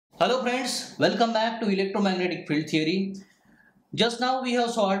Hello friends, welcome back to electromagnetic field theory. Just now we have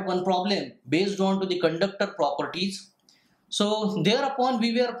solved one problem based on to the conductor properties. So thereupon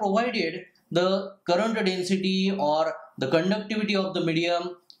we were provided the current density or the conductivity of the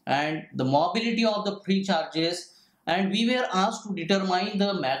medium and the mobility of the free charges, and we were asked to determine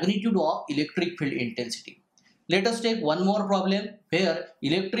the magnitude of electric field intensity. Let us take one more problem where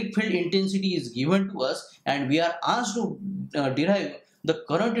electric field intensity is given to us and we are asked to derive the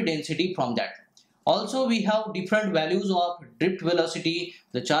current density from that. Also, we have different values of drift velocity,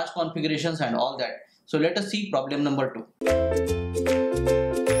 the charge configurations and all that. So let us see problem number 2.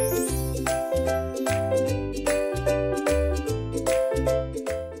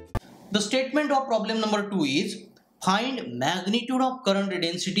 The statement of problem number 2 is find magnitude of current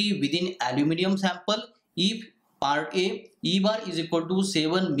density within aluminium sample if part A E bar is equal to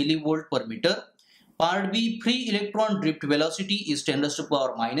 7 millivolt per meter. Part B, free electron drift velocity is 10 raised to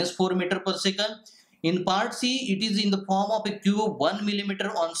power minus 4 meter per second. In part C, it is in the form of a cube 1 millimeter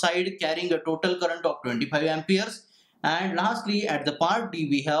on side carrying a total current of 25 amperes. And lastly, at the part D,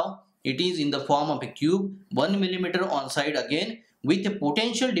 we have it is in the form of a cube 1 millimeter on side again with a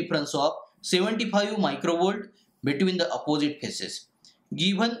potential difference of 75 microvolt between the opposite phases.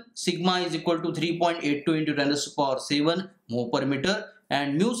 Given sigma is equal to 3.82 into 10 raised to power 7 mho per meter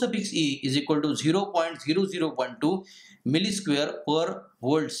and mu suffix e is equal to 0.0012 millisquare per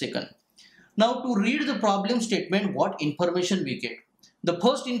volt second. Now to read the problem statement, what information we get? The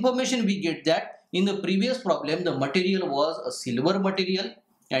first information we get that in the previous problem the material was a silver material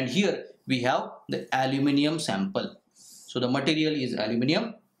and here we have the aluminium sample. So the material is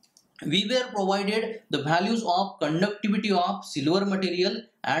aluminium. We were provided the values of conductivity of silver material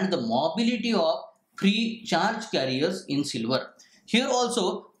and the mobility of free charge carriers in silver. Here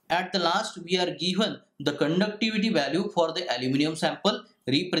also at the last we are given the conductivity value for the aluminium sample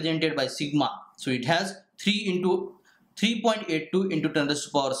represented by sigma. So it has 3.82 into 10 raised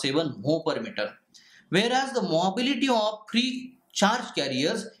to power 7 mho per meter. Whereas the mobility of free charge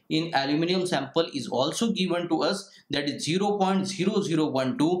carriers in aluminium sample is also given to us, that is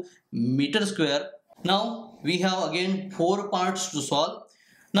 0.0012 meter square. Now we have again 4 parts to solve.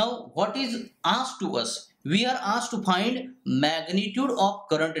 Now what is asked to us? We are asked to find magnitude of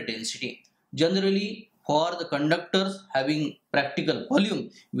current density. Generally for the conductors having practical volume,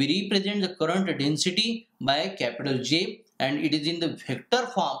 we represent the current density by capital J and it is in the vector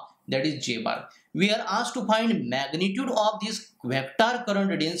form, that is J bar. We are asked to find magnitude of this vector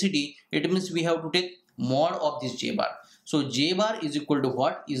current density. It means we have to take mod of this J bar. So J bar is equal to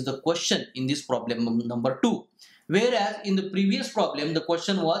what is the question in this problem number 2. Whereas in the previous problem the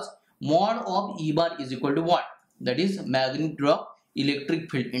question was mod of E bar is equal to what? That is magnitude of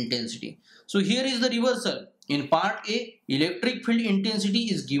electric field intensity. So here is the reversal. In part A, electric field intensity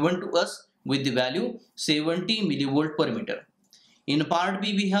is given to us with the value 70 millivolt per meter. In part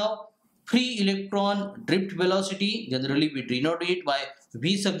B, we have free electron drift velocity. Generally, we denote it by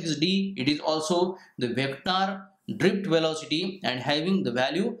V suffix D. It is also the vector drift velocity and having the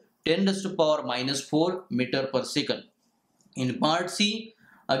value 10 raised to power minus 4 meter per second. In part C,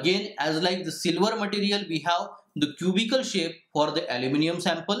 again as like the silver material, we have the cubical shape for the aluminium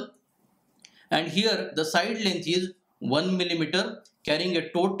sample. And here the side length is 1 millimeter carrying a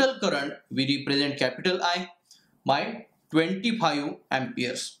total current, we represent capital I, by 25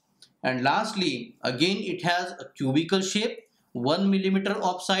 amperes. And lastly, again it has a cubical shape, 1 millimeter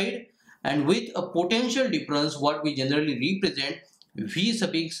of side and with a potential difference what we generally represent V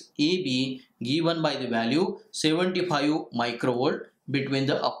suffix AB given by the value 75 microvolt between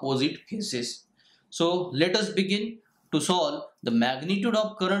the opposite phases. So let us begin to solve the magnitude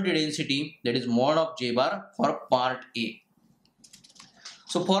of current density, that is mod of J bar for part A.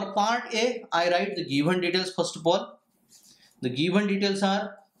 So for part A, I write the given details first of all. The given details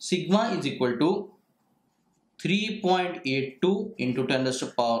are sigma is equal to 3.82 into 10 raised to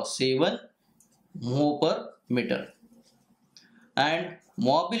power 7 mho per meter. And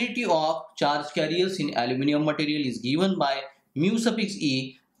mobility of charge carriers in aluminium material is given by mu suffix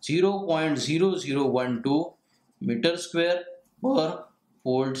e 0.0012 meter square per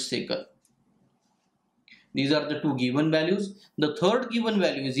volt second. These are the two given values. The third given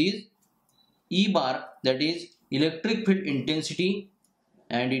value is E bar, that is electric field intensity,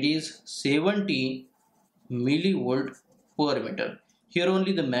 and it is 70 millivolt per meter. Here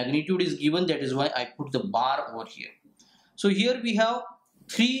only the magnitude is given, that is why I put the bar over here. So here we have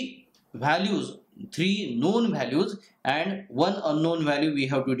 3 values, 3 known values and 1 unknown value we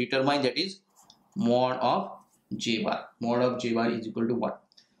have to determine, that is mod of J bar. Mod of J bar is equal to what?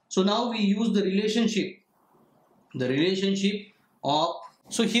 So now we use the relationship of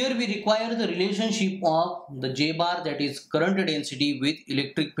So here we require the relationship of the J bar, that is current density, with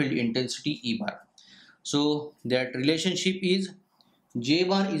electric field intensity E bar. So that relationship is J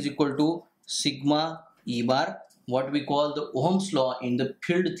bar is equal to sigma E bar, what we call the Ohm's law in the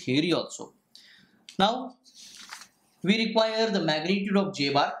field theory also. Now we require the magnitude of J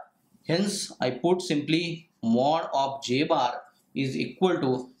bar, hence I put simply mod of J bar is equal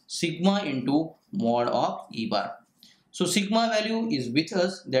to sigma into mod of E bar. So sigma value is with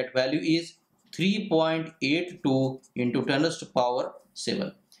us, that value is 3.82 into 10 raised to power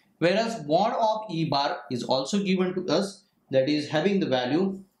 7. Whereas mod of E bar is also given to us, that is having the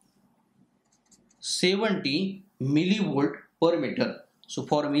value 70 millivolt per meter. So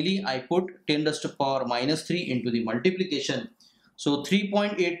for milli I put 10 raised to power minus 3 into the multiplication. So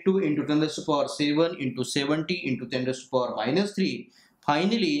 3.82 into 10 raised to power 7 into 70 into 10 raised to power minus 3.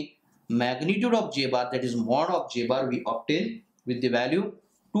 Finally, magnitude of J bar, that is mod of J bar, we obtain with the value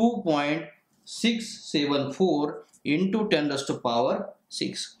 2.674 into 10 raised to power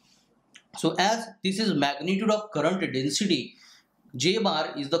 6. So as this is magnitude of current density, J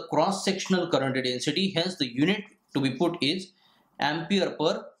bar is the cross-sectional current density, hence the unit to be put is ampere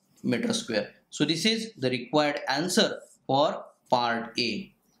per meter square. So this is the required answer for part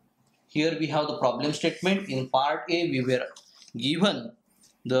A. Here we have the problem statement. In part A we were given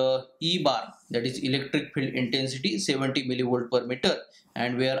the E bar, that is electric field intensity 70 millivolt per meter,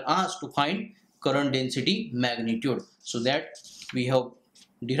 and we are asked to find current density magnitude. So that we have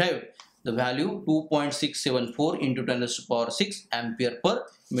derived the value 2.674 into 10 raised to power 6 ampere per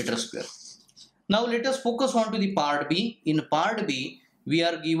meter square. Now let us focus on to the part B. In part B we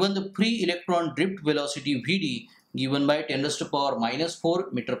are given the free electron drift velocity Vd given by 10 raised to power minus 4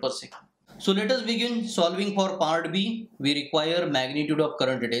 meter per second. So let us begin solving for part B. We require magnitude of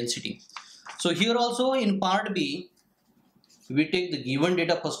current density. So here also in part B we take the given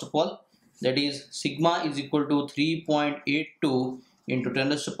data first of all, that is sigma is equal to 3.82 into 10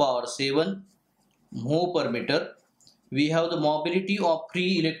 raised to power 7 mho per meter. We have the mobility of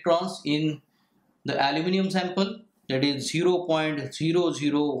free electrons in the aluminum sample, that is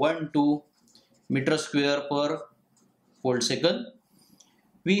 0.0012 meter square per volt second.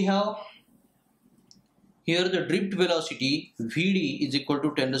 We have here the drift velocity Vd is equal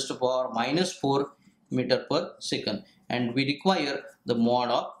to 10 raised to power minus 4 meter per second, and we require the mod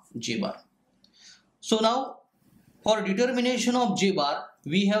of J bar. So now for determination of J bar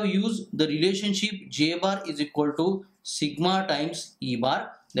we have used the relationship J bar is equal to sigma times E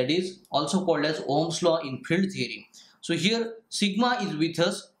bar, that is also called as Ohm's law in field theory. So here sigma is with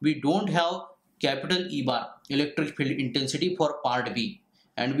us, we don't have capital E bar, electric field intensity, for part B,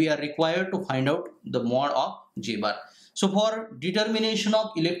 and we are required to find out the mod of J bar. So for determination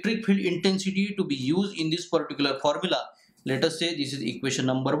of electric field intensity to be used in this particular formula, let us say this is equation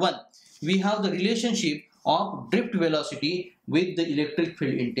number 1. We have the relationship of drift velocity with the electric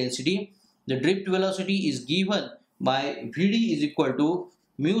field intensity. The drift velocity is given by Vd is equal to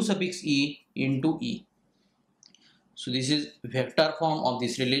mu suffix E into E. So this is vector form of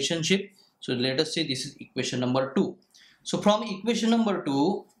this relationship. So let us say this is equation number 2. So from equation number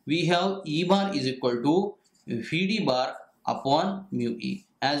 2 we have E bar is equal to Vd bar upon mu E.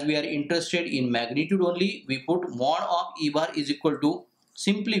 As we are interested in magnitude only, we put mod of E bar is equal to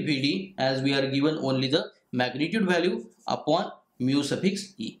simply Vd, as we are given only the magnitude value, upon mu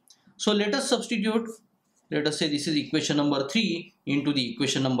suffix E. So let us substitute, let us say this is equation number 3 into the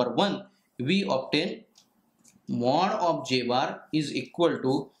equation number 1. We obtain mod of J bar is equal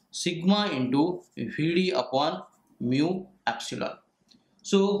to sigma into Vd upon mu epsilon.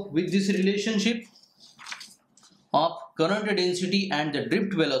 So with this relationship of current density and the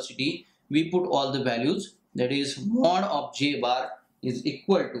drift velocity, we put all the values, that is mod of J bar is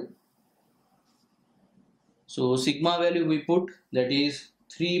equal to, so sigma value we put, that is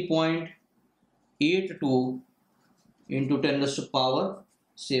 3.82 into 10 raised to power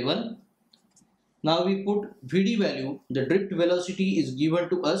 7. Now we put Vd value, the drift velocity is given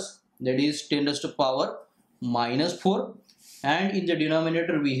to us, that is 10 raised to power minus 4, and in the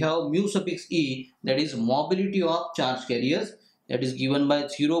denominator we have mu suffix E, that is mobility of charge carriers, that is given by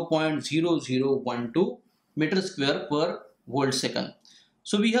 0.0012 meter square per volt second.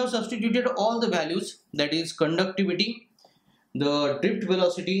 So we have substituted all the values, that is conductivity, the drift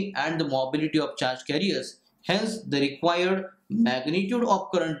velocity and the mobility of charge carriers. Hence the required magnitude of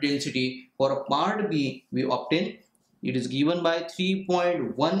current density for part B we obtain, it is given by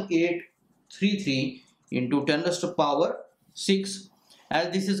 3.1833 into 10 raised to power 6. As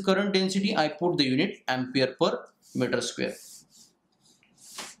this is current density, I put the unit ampere per meter square.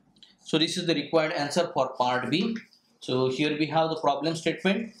 So this is the required answer for part B. So here we have the problem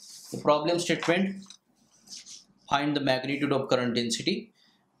statement. The problem statement, find the magnitude of current density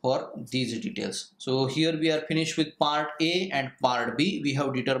for these details. So here we are finished with part A, and part B we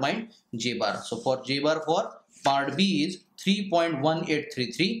have determined J bar. So for J bar for part B is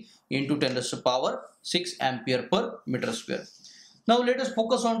 3.1833 into 10 to the power 6 ampere per meter square. Now let us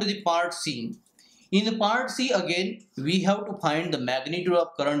focus on to the part C. In the part C again we have to find the magnitude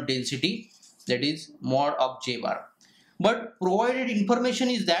of current density, that is mod of J bar. But provided information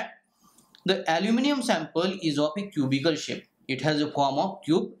is that the aluminium sample is of a cubical shape. It has a form of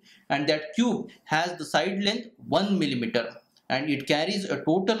cube, and that cube has the side length 1 millimeter, and it carries a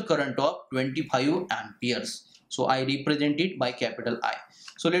total current of 25 amperes. So I represent it by capital I.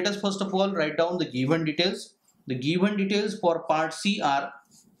 So let us first of all write down the given details. The given details for part C are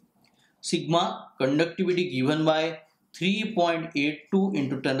sigma conductivity given by 3.82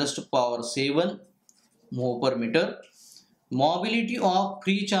 into 10 to the power 7 mho per meter. Mobility of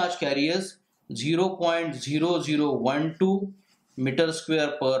free charge carriers 0.0012 meter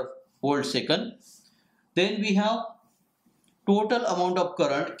square per volt second. Then we have total amount of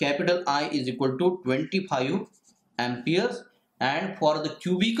current, capital I, is equal to 25 amperes, and for the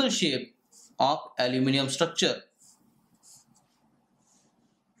cubical shape of aluminium structure,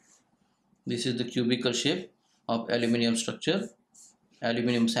 this is the cubical shape of aluminium structure,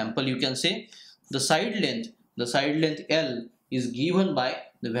 aluminium sample you can say. The side length L is given by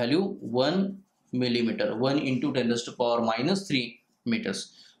the value 1 millimeter, 1 into 10 to the power minus 3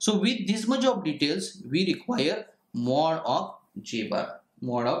 meters. So with this much of details we require mod of J bar.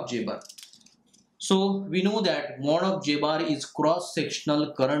 So we know that mod of J bar is cross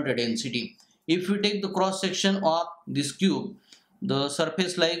sectional current density. If we take the cross section of this cube, the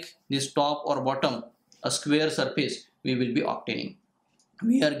surface like this top or bottom, a square surface we will be obtaining.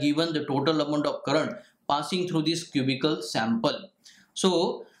 We are given the total amount of current passing through this cubical sample.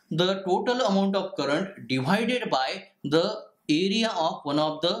 So the total amount of current divided by the area of one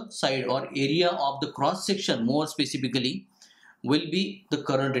of the side or area of the cross section more specifically will be the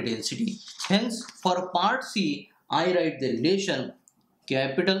current density. Hence for part C I write the relation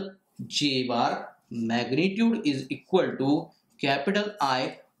capital J bar magnitude is equal to capital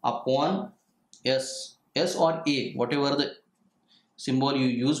I upon S or A, whatever the symbol you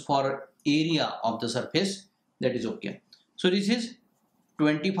use for area of the surface, that is okay. So this is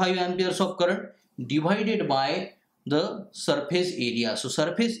 25 amperes of current divided by the surface area. So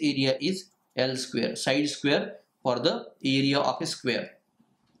surface area is L square, side square for the area of a square.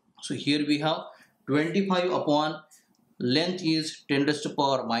 So here we have 25 upon length is 10 to the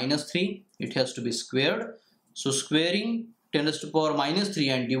power minus 3. It has to be squared. So squaring 10 to the power minus 3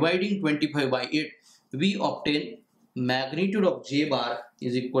 and dividing 25 by 8, we obtain magnitude of J bar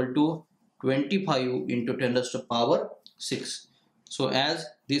is equal to 25 into 10 to the power 6. So as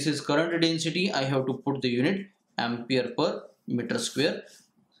this is current density, I have to put the unit ampere per meter square.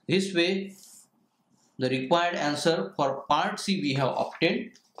 This way the required answer for part C we have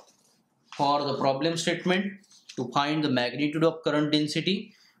obtained. For the problem statement, to find the magnitude of current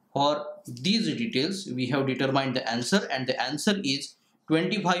density for these details we have determined the answer, and the answer is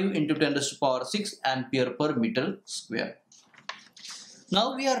 25 into 10 to the power 6 ampere per meter square.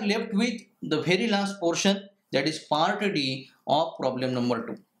 Now we are left with the very last portion, that is part D of problem number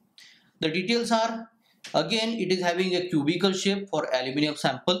 2. The details are, again it is having a cubical shape for aluminium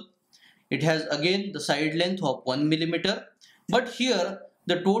sample. It has again the side length of 1 millimeter, but here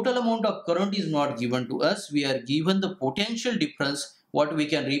the total amount of current is not given to us. We are given the potential difference, what we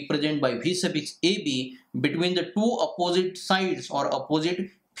can represent by V suffix AB, between the two opposite sides or opposite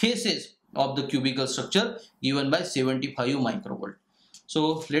faces of the cubical structure, given by 75 microvolt.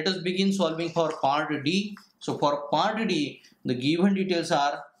 So let us begin solving for part D. So for part D, the given details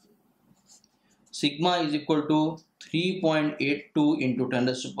are sigma is equal to 3.82 into 10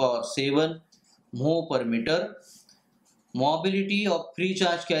 to the power 7 mho per meter. Mobility of free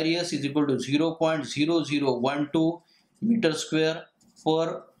charge carriers is equal to 0.0012 meter square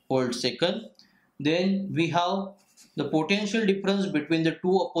per volt second. Then we have the potential difference between the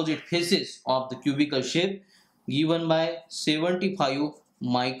two opposite faces of the cubical shape, given by 75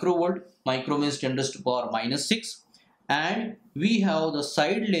 microvolt. Micro means 10 to the power minus 6, and we have the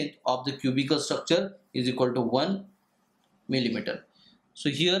side length of the cubical structure is equal to 1 millimeter. So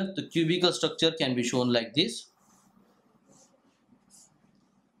here the cubical structure can be shown like this.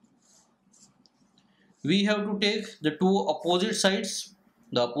 We have to take the two opposite sides.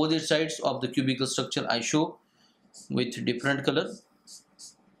 The opposite sides of the cubical structure I show with different color,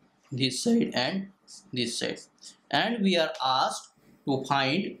 this side and this side, and we are asked to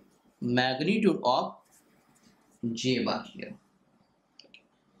find magnitude of J bar here.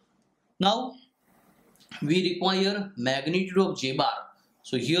 Now we require magnitude of J bar.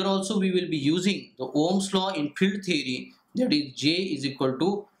 So here also we will be using the Ohm's law in field theory, that is J is equal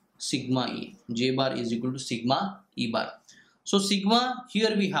to sigma E. J bar is equal to sigma E bar. So sigma,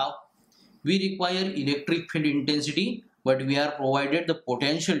 here we require electric field intensity, but we are provided the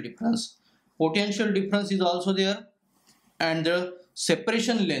potential difference. Potential difference is also there, and the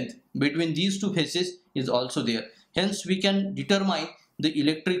separation length between these two faces is also there. Hence we can determine the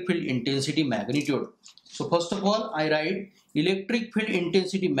electric field intensity magnitude. So first of all, I write electric field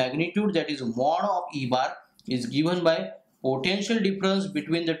intensity magnitude, that is mod of E bar, is given by potential difference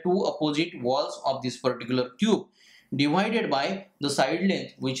between the two opposite walls of this particular tube divided by the side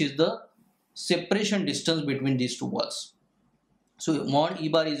length, which is the separation distance between these two walls. So mod E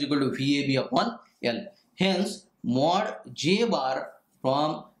bar is equal to VAB upon L. Hence mod J bar,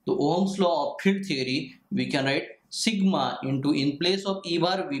 from the Ohm's law of field theory, we can write sigma into, in place of E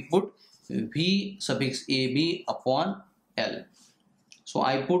bar we put V suffix AB upon L. So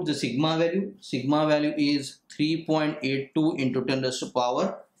I put the sigma value. Sigma value is 3.82 into 10 raised to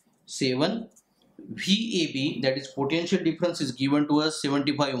power 7. VAB, that is potential difference, is given to us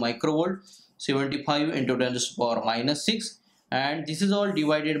 75 microvolt. 75 into 10 raised to power minus 6, and this is all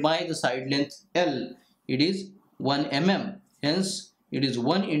divided by the side length L. It is 1 mm. Hence it is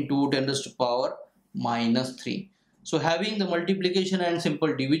 1 into 10 raised to power minus 3. So having the multiplication and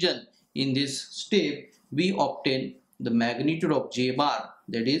simple division in this step, we obtain the magnitude of J bar,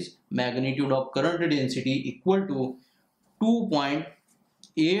 that is magnitude of current density, equal to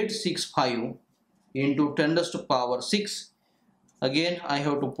 2.865 into 10 raised to power 6. Again I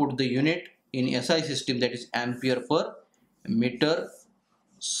have to put the unit in SI system, that is ampere per meter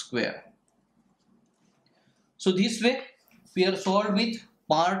square. So this way we are solved with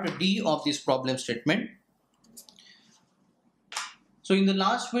part D of this problem statement. So in the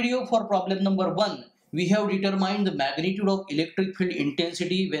last video, for problem number 1, we have determined the magnitude of electric field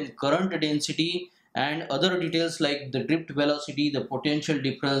intensity when current density and other details like the drift velocity, the potential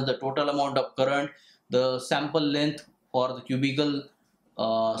difference, the total amount of current, the sample length for the cubical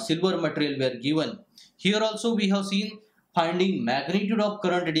silver material were given. Here also we have seen finding magnitude of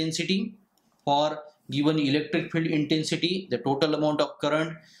current density for given electric field intensity, the total amount of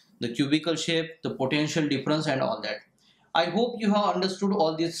current, the cubical shape, the potential difference, and all that. I hope you have understood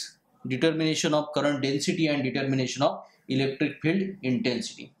all this determination of current density and determination of electric field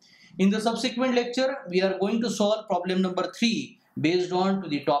intensity. In the subsequent lecture, we are going to solve problem number 3 based on to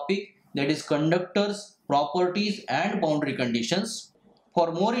the topic, that is conductors, properties and boundary conditions.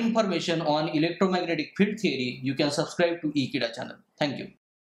 For more information on electromagnetic field theory, you can subscribe to Ekeeda channel. Thank you.